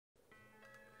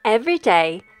Every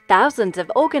day, thousands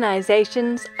of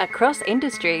organizations across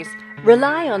industries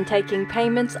rely on taking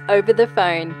payments over the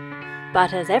phone.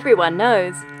 But as everyone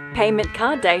knows, payment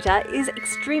card data is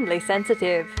extremely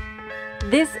sensitive.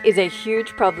 This is a huge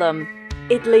problem.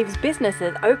 It leaves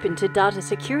businesses open to data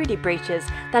security breaches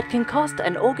that can cost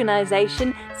an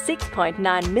organization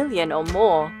 $6.9 million or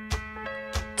more.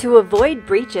 To avoid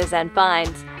breaches and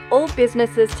fines, all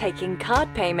businesses taking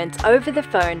card payments over the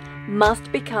phone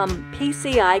must become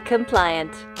PCI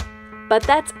compliant. But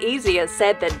that's easier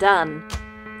said than done.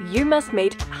 You must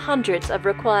meet hundreds of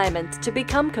requirements to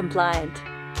become compliant.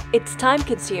 It's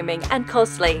time-consuming and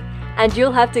costly, and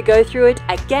you'll have to go through it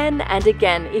again and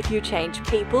again if you change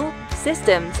people,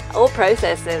 systems, or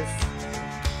processes.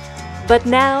 But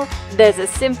now, there's a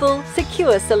simple,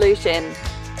 secure solution.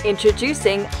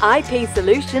 Introducing IP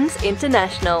Solutions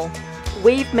International.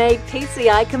 We've made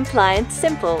PCI compliance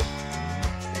simple.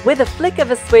 With a flick of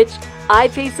a switch,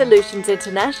 IP Solutions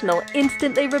International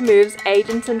instantly removes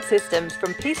agents and systems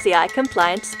from PCI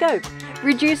compliant scope,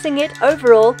 reducing it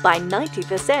overall by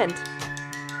 90%.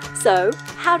 So,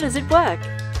 how does it work?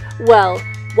 Well,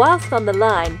 whilst on the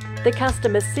line, the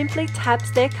customer simply taps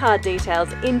their card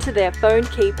details into their phone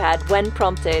keypad when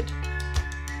prompted.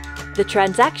 The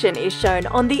transaction is shown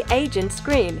on the agent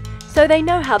screen, so they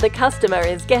know how the customer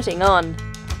is getting on.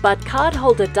 But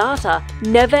cardholder data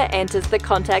never enters the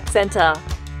contact center.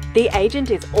 The agent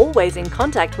is always in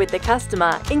contact with the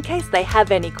customer in case they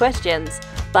have any questions,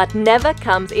 but never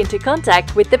comes into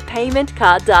contact with the payment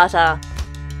card data.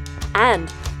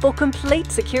 And for complete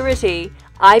security,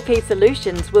 IP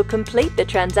Solutions will complete the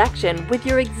transaction with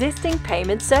your existing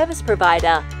payment service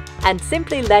provider and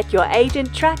simply let your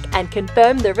agent track and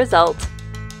confirm the result.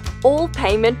 All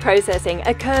payment processing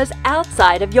occurs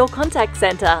outside of your contact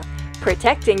center,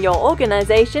 protecting your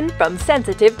organization from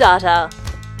sensitive data.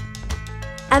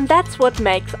 And that's what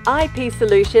makes IP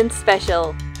Solutions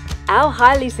special. Our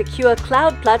highly secure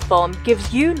cloud platform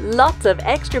gives you lots of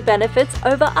extra benefits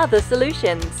over other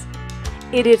solutions.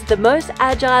 It is the most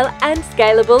agile and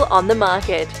scalable on the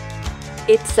market.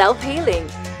 It's self-healing,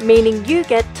 meaning you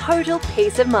get total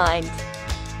peace of mind.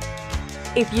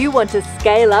 If you want to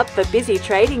scale up for busy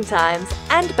trading times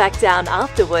and back down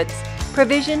afterwards,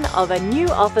 provision of a new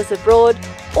office abroad,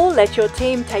 or let your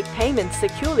team take payments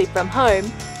securely from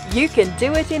home, you can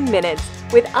do it in minutes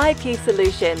with IP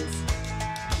Solutions.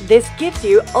 This gives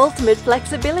you ultimate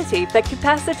flexibility for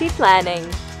capacity planning.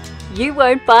 You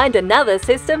won't find another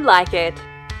system like it.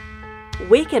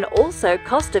 We can also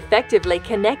cost-effectively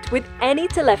connect with any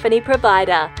telephony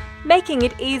provider, making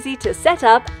it easy to set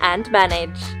up and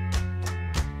manage.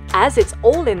 As it's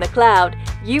all in the cloud,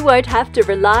 you won't have to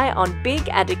rely on big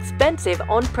and expensive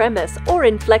on-premise or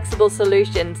inflexible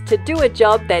solutions to do a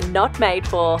job they're not made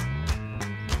for.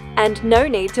 And no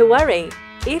need to worry.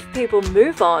 If people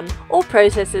move on or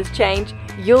processes change,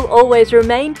 you'll always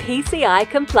remain PCI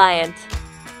compliant.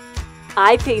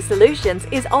 IP Solutions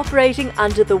is operating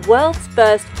under the world's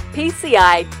first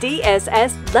PCI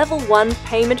DSS Level 1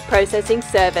 payment processing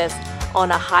service on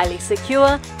a highly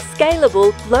secure,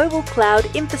 scalable global cloud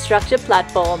infrastructure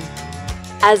platform.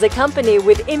 As a company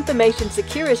with information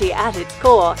security at its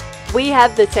core, we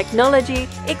have the technology,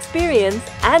 experience,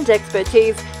 and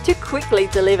expertise to quickly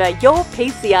deliver your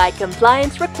PCI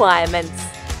compliance requirements.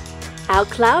 Our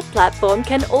cloud platform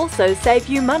can also save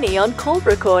you money on call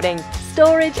recording,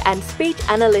 storage, and speech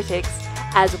analytics,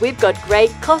 as we've got great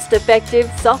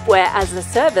cost-effective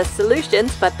software-as-a-service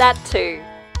solutions for that too.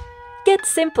 Get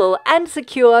simple and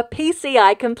secure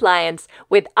PCI compliance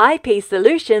with IP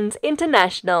Solutions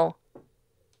International.